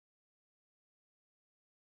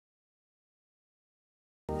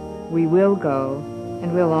We will go,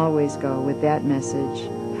 and we'll always go with that message,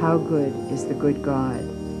 how good is the good God.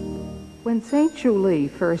 When St. Julie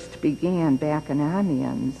first began back in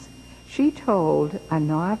Amiens, she told a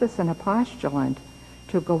novice and a postulant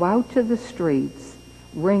to go out to the streets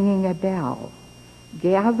ringing a bell,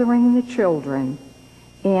 gathering the children,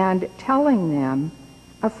 and telling them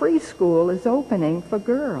a free school is opening for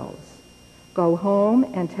girls. Go home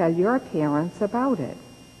and tell your parents about it.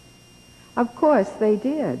 Of course they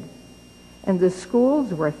did, and the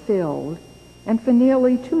schools were filled, and for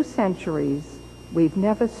nearly 2 centuries we've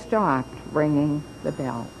never stopped ringing the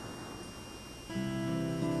bell.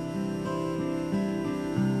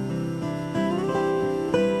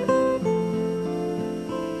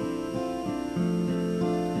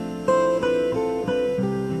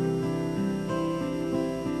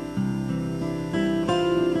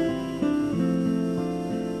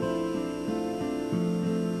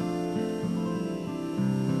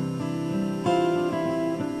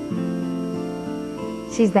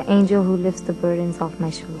 She's the angel who lifts the burdens off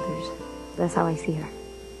my shoulders. That's how I see her.